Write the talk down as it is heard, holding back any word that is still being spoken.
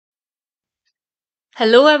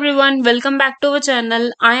Hello everyone, welcome back to our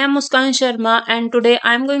channel. I am Muskan Sharma and today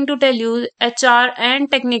I am going to tell you HR and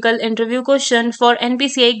technical interview question for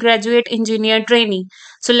NPCI graduate engineer trainee.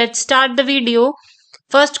 So let's start the video.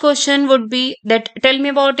 First question would be that tell me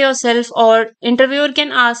about yourself, or interviewer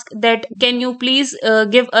can ask that can you please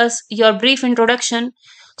give us your brief introduction.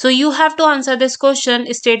 So you have to answer this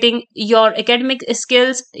question stating your academic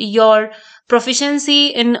skills, your proficiency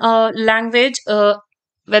in a language,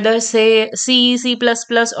 whether say C, C++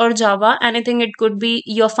 or Java, anything. It could be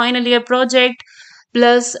your final year project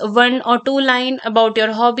plus one or two line about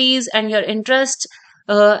your hobbies and your interests.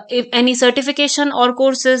 If any certification or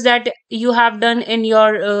courses that you have done in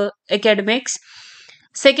your academics.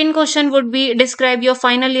 Second question would be describe your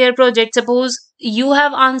final year project. Suppose you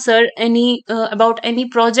have answered any about any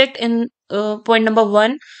project in point number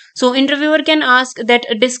 1. So interviewer can ask that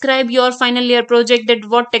describe your final year project, that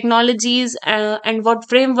what technologies and what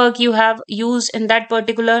framework you have used in that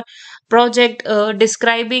particular project,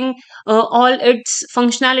 describing all its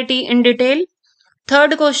functionality in detail.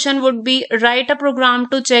 Third question would be write a program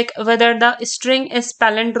to check whether the string is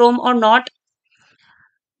palindrome or not.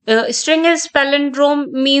 String is palindrome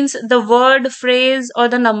means the word, phrase, or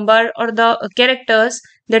the number or the characters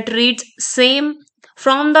that reads same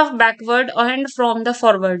from the backward and from the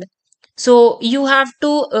forward. So you have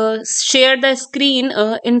to share the screen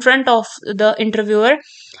in front of the interviewer,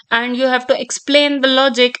 and you have to explain the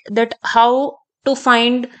logic that how to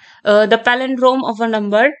find the palindrome of a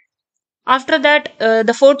number. After that,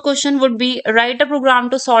 the fourth question would be write a program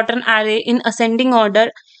to sort an array in ascending order.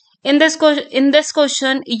 In this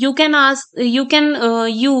question, you can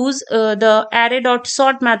use the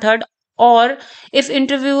array.sort method, or if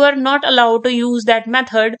interviewer not allowed to use that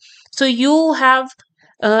method, so you have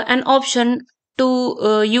an option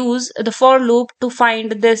to use the for loop to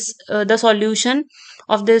find this the solution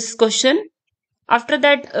of this question. After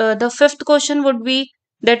that, the fifth question would be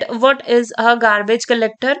that what is a garbage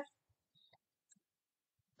collector.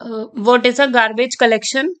 What is a garbage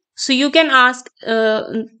collection? So you can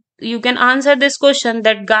answer this question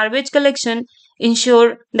that garbage collection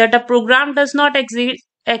ensure that a program does not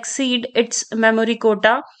exceed its memory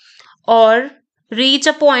quota or reach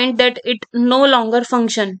a point that it no longer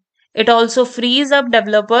function. It also frees up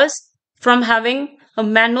developers from having a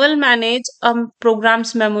manual manage a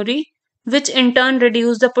program's memory, which in turn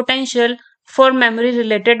reduce the potential for memory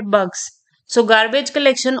related bugs. So garbage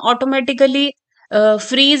collection automatically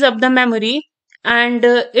frees up the memory, and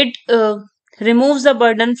it removes the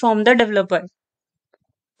burden from the developer.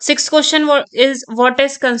 Sixth question is what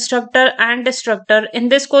is constructor and destructor. In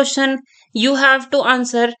this question, you have to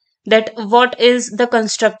answer that what is the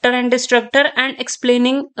constructor and destructor and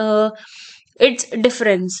explaining its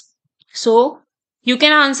difference. So you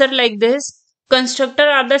can answer like this: constructor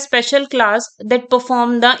are the special class that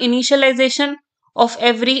perform the initialization of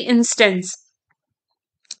every instance.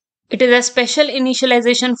 It is a special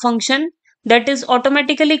initialization function that is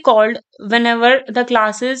automatically called whenever the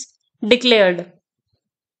class is declared.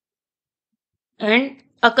 And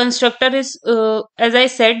a constructor is, as I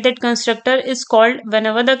said, that constructor is called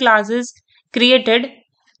whenever the class is created.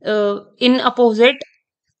 In opposite,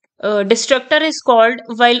 destructor is called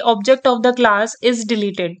while object of the class is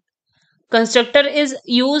deleted. Constructor is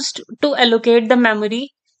used to allocate the memory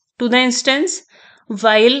to the instance,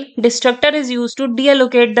 while destructor is used to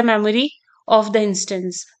deallocate the memory of the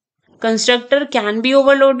instance. Constructor can be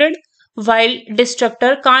overloaded while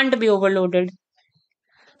destructor can't be overloaded.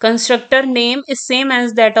 Constructor name is same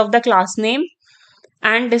as that of the class name,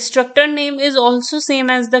 and destructor name is also same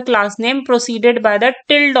as the class name preceded by the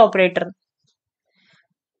tilde operator.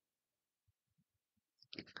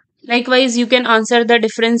 Likewise, you can answer the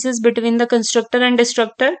differences between the constructor and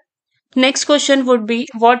destructor. Next question would be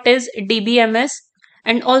what is DBMS,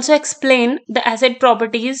 and also explain the asset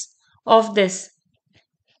properties of this.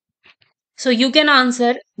 So you can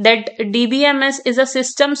answer that DBMS is a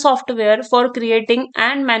system software for creating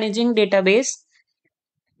and managing database.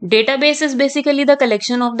 Database is basically the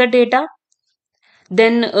collection of the data.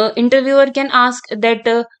 Then interviewer can ask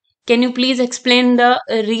that can you please explain the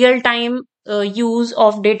real time use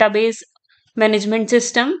of database management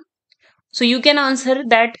system. So you can answer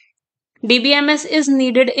that DBMS is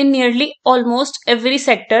needed in nearly almost every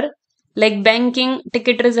sector like banking,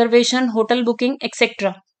 ticket reservation, hotel booking,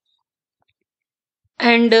 etc.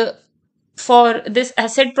 And for this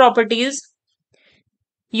asset properties,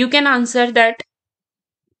 you can answer that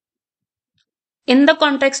in the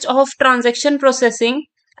context of transaction processing,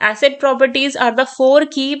 asset properties are the four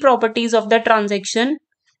key properties of the transaction,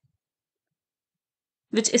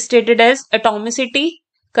 which is stated as atomicity,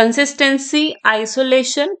 consistency,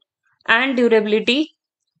 isolation, and durability.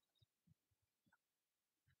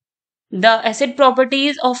 The asset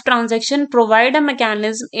properties of transaction provide a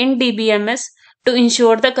mechanism in DBMS to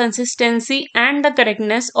ensure the consistency and the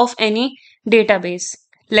correctness of any database.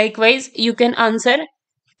 Likewise, you can answer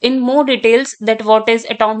in more details that what is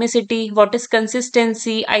atomicity, what is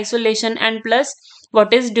consistency, isolation, and plus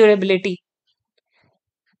what is durability.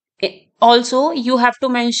 Also, you have to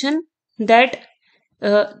mention that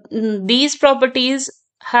these properties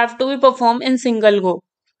have to be performed in single go,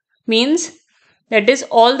 means that is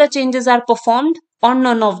all the changes are performed on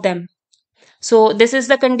none of them. So this is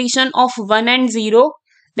the condition of 1 and 0,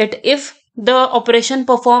 that if the operation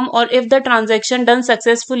perform or if the transaction done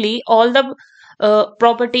successfully, all the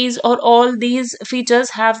properties or all these features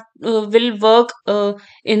have will work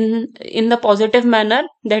in the positive manner.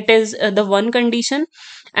 That is the one condition.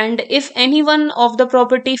 And if any one of the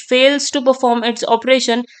property fails to perform its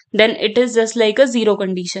operation, then it is just like a zero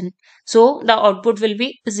condition. So the output will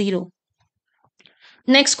be 0.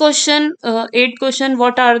 Next question, eighth question.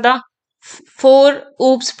 What are the four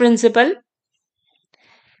OOPS principle?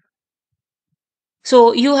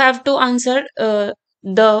 So you have to answer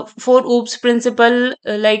the four OOPS principle,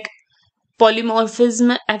 like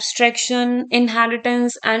polymorphism, abstraction,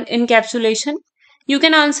 inheritance, and encapsulation. You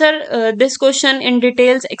can answer this question in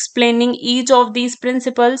details, explaining each of these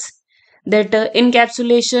principles. That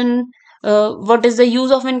encapsulation, what is the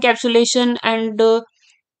use of encapsulation, and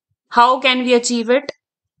how can we achieve it?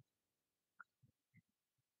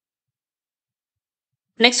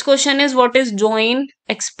 Next question is what is join?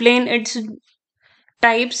 Explain its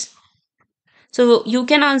types. So you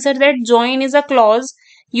can answer that join is a clause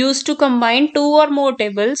used to combine two or more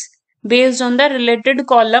tables based on the related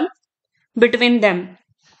column between them.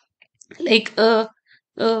 Like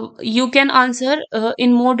you can answer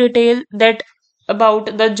in more detail that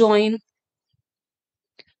about the join.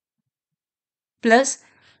 Plus,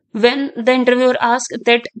 when the interviewer asks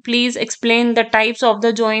that please explain the types of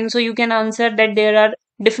the join, so you can answer that there are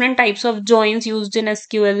different types of joins used in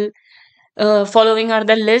SQL. Following are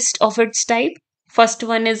the list of its type. First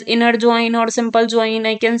one is inner join or simple join,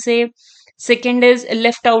 I can say. Second is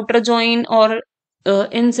left outer join, or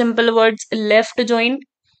in simple words, left join.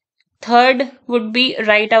 Third would be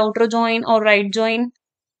right outer join or right join.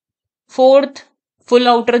 Fourth, full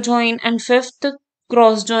outer join. And fifth,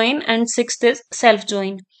 cross join. And sixth is self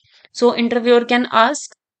join. So interviewer can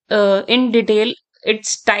ask in detail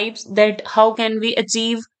its types, that how can we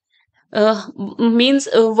achieve, means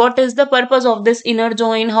what is the purpose of this inner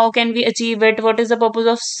join, how can we achieve it, what is the purpose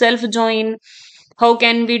of self join, how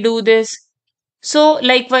can we do this. So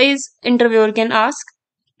likewise interviewer can ask.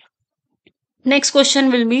 Next question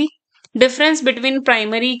will be difference between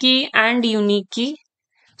primary key and unique key.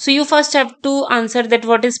 So you first have to answer that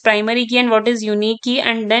what is primary key and what is unique key,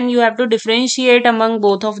 and then you have to differentiate among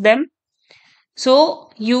both of them. So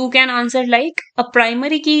you can answer like a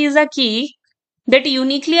primary key is a key that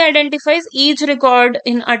uniquely identifies each record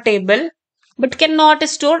in a table but cannot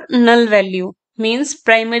store null value. Means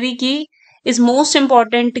primary key is most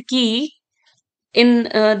important key in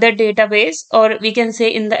the database, or we can say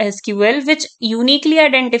in the SQL, which uniquely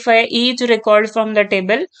identify each record from the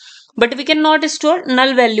table, but we cannot store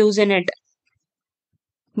null values in it.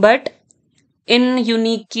 But in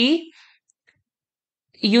unique key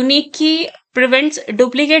prevents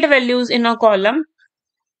duplicate values in a column,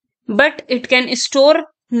 but it can store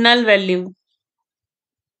null value.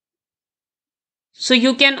 So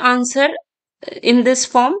you can answer in this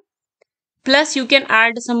form. Plus you can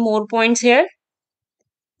add some more points here.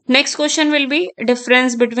 Next question will be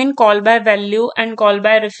difference between call by value and call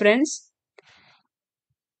by reference.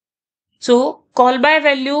 So call by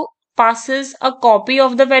value passes a copy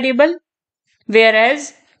of the variable,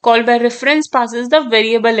 whereas call by reference passes the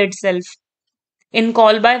variable itself. In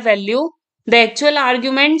call by value, the actual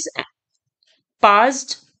arguments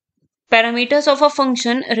passed parameters of a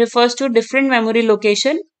function refers to different memory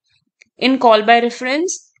location. In call by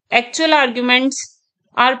reference, actual arguments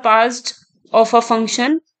are passed of a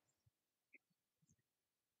function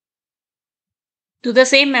to the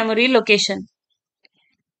same memory location.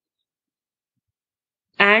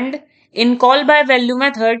 And in call by value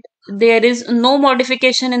method, there is no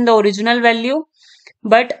modification in the original value,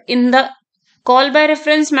 but in the call by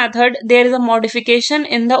reference method, there is a modification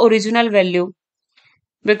in the original value.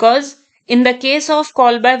 Because in the case of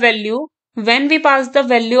call by value, when we pass the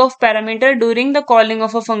value of parameter during the calling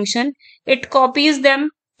of a function, it copies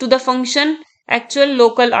them to the function actual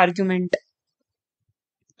local argument.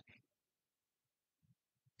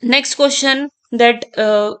 Next question that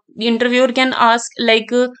the interviewer can ask, like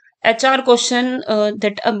HR question,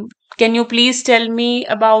 that can you please tell me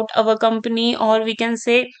about our company, or we can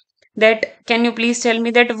say that can you please tell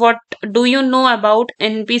me that what do you know about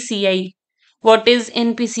NPCI? What is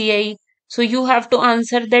NPCI? So you have to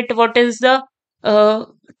answer that uh,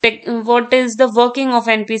 what is the working of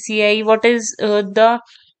NPCI, what is the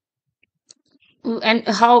and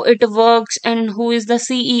how it works, and who is the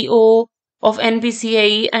CEO of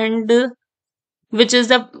NPCI, and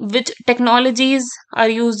which technologies are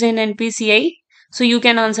used in NPCI. So you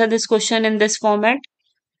can answer this question in this format.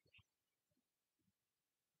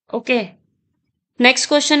 Okay. Next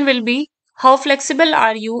question will be, how flexible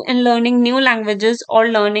are you in learning new languages or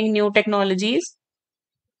learning new technologies?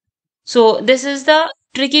 So this is the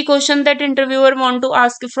tricky question that interviewer want to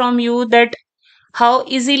ask from you, that how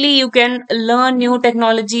easily you can learn new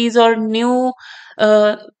technologies or new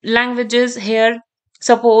languages here.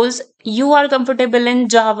 Suppose you are comfortable in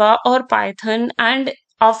Java or Python, and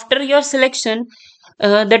after your selection,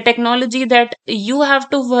 the technology that you have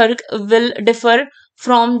to work will differ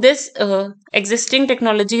from this existing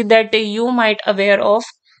technology that you might aware of.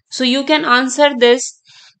 So you can answer this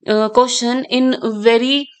question in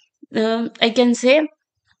very I can say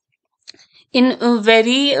in a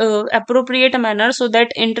very appropriate manner, so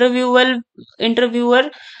that interviewer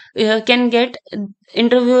can get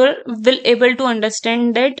interviewer will able to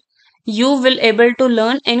understand that you will able to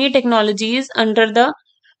learn any technologies under the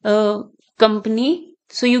uh, company.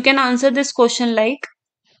 So you can answer this question like,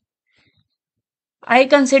 I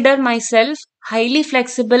consider myself highly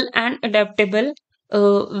flexible and adaptable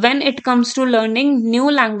when it comes to learning new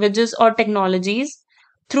languages or technologies.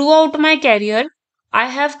 Throughout my career, I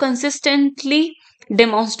have consistently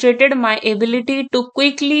demonstrated my ability to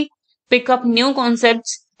quickly pick up new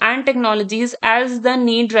concepts and technologies as the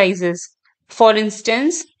need rises. For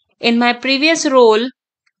instance, in my previous role,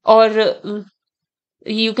 or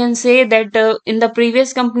you can say that in the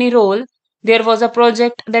previous company role, there was a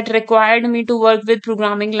project that required me to work with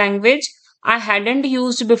programming language I hadn't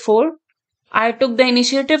used before. I took the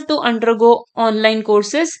initiative to undergo online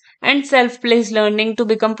courses and self-paced learning to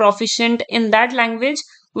become proficient in that language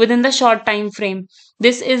within the short time frame.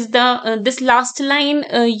 This is the this last line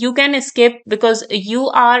you can escape because you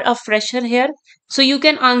are a fresher here. So you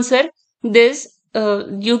can answer this.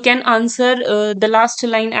 You can answer the last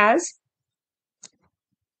line as,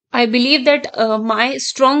 I believe that my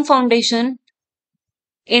strong foundation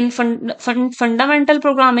in fundamental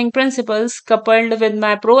programming principles, coupled with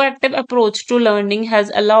my proactive approach to learning,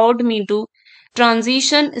 has allowed me to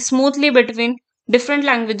transition smoothly between different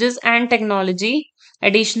languages and technology.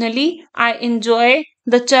 Additionally, I enjoy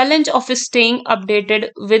the challenge of staying updated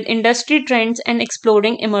with industry trends and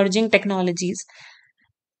exploring emerging technologies.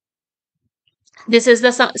 This is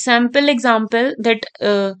the sample example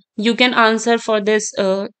that you can answer for this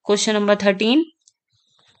question number 13.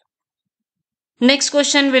 Next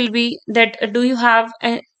question will be that do you have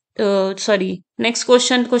a, sorry, next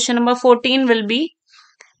question number 14 will be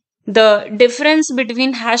the difference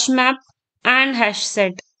between hash map and hash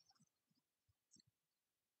set.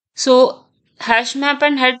 So hash map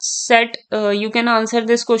and hash set, you can answer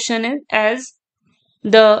this question as,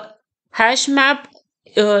 the hash map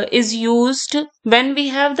is used when we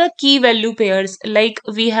have the key value pairs, like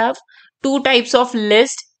we have two types of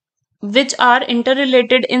list which are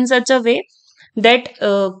interrelated in such a way that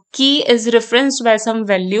key is referenced by some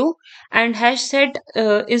value, and hash set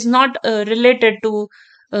is not related to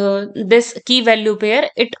this key value pair.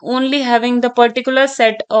 It only having the particular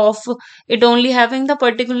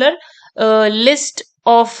list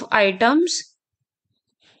of items.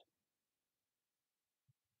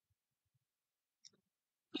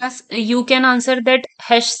 Plus, you can answer that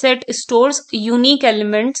hash set stores unique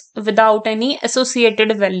elements without any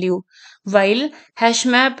associated value, while hash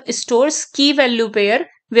map stores key value pair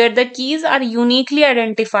where the keys are uniquely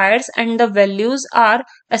identifiers and the values are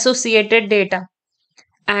associated data.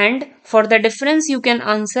 And for the difference, you can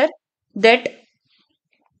answer that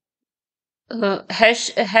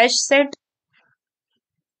hash set,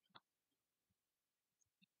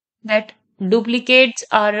 that duplicates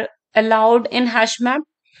are allowed in hash map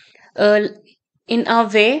uh, in a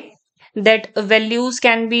way that values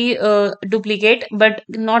can be duplicate but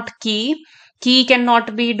not key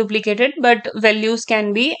cannot be duplicated but values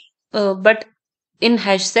can be, but in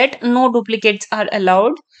hash set no duplicates are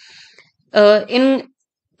allowed.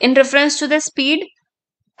 In reference to the speed,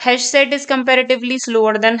 hash set is comparatively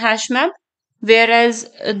slower than hash map, whereas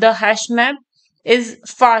the hash map is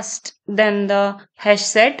fast than the hash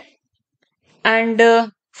set. And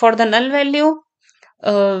for the null value,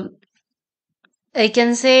 uh, I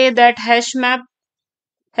can say that hash map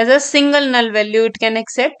has a single null value it can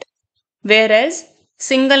accept, whereas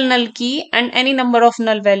single null key, and any number of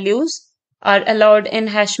null values are allowed in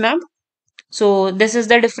hash map. So this is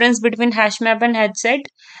the difference between hash map and hash set.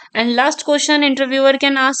 And last question, interviewer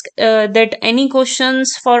can ask that any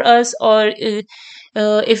questions for us, or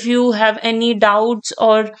if you have any doubts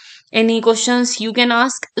or any questions you can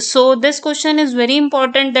ask. So this question is very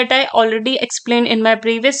important that I already explained in my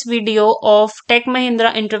previous video of Tech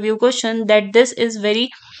Mahindra interview question, that this is very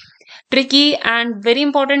tricky and very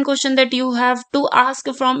important question that you have to ask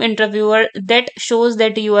from interviewer, that shows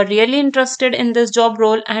that you are really interested in this job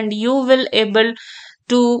role and you will able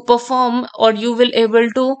to perform, or you will able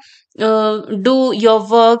to do your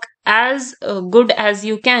work as good as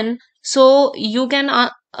you can. So you can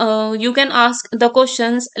ask the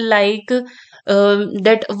questions like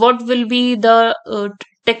that what will be the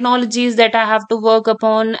technologies that I have to work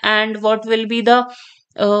upon, and uh, what will be the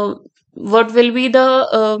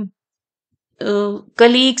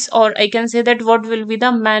colleagues, or I can say that what will be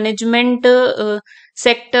the management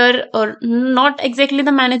sector, or not exactly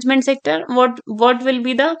the management sector, what will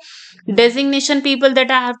be the designation people that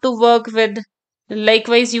I have to work with.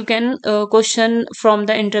 Likewise you can question from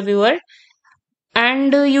the interviewer.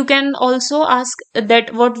 And you can also ask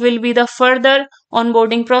that what will be the further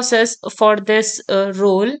onboarding process for this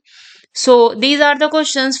role. So these are the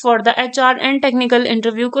questions for the HR and technical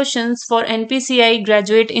interview questions for NPCI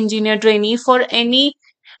graduate engineer trainee. For any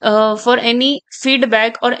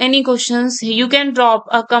feedback or any questions, you can drop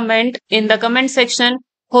a comment in the comment section.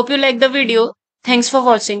 Hope you like the video. Thanks for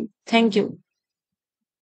watching. Thank you.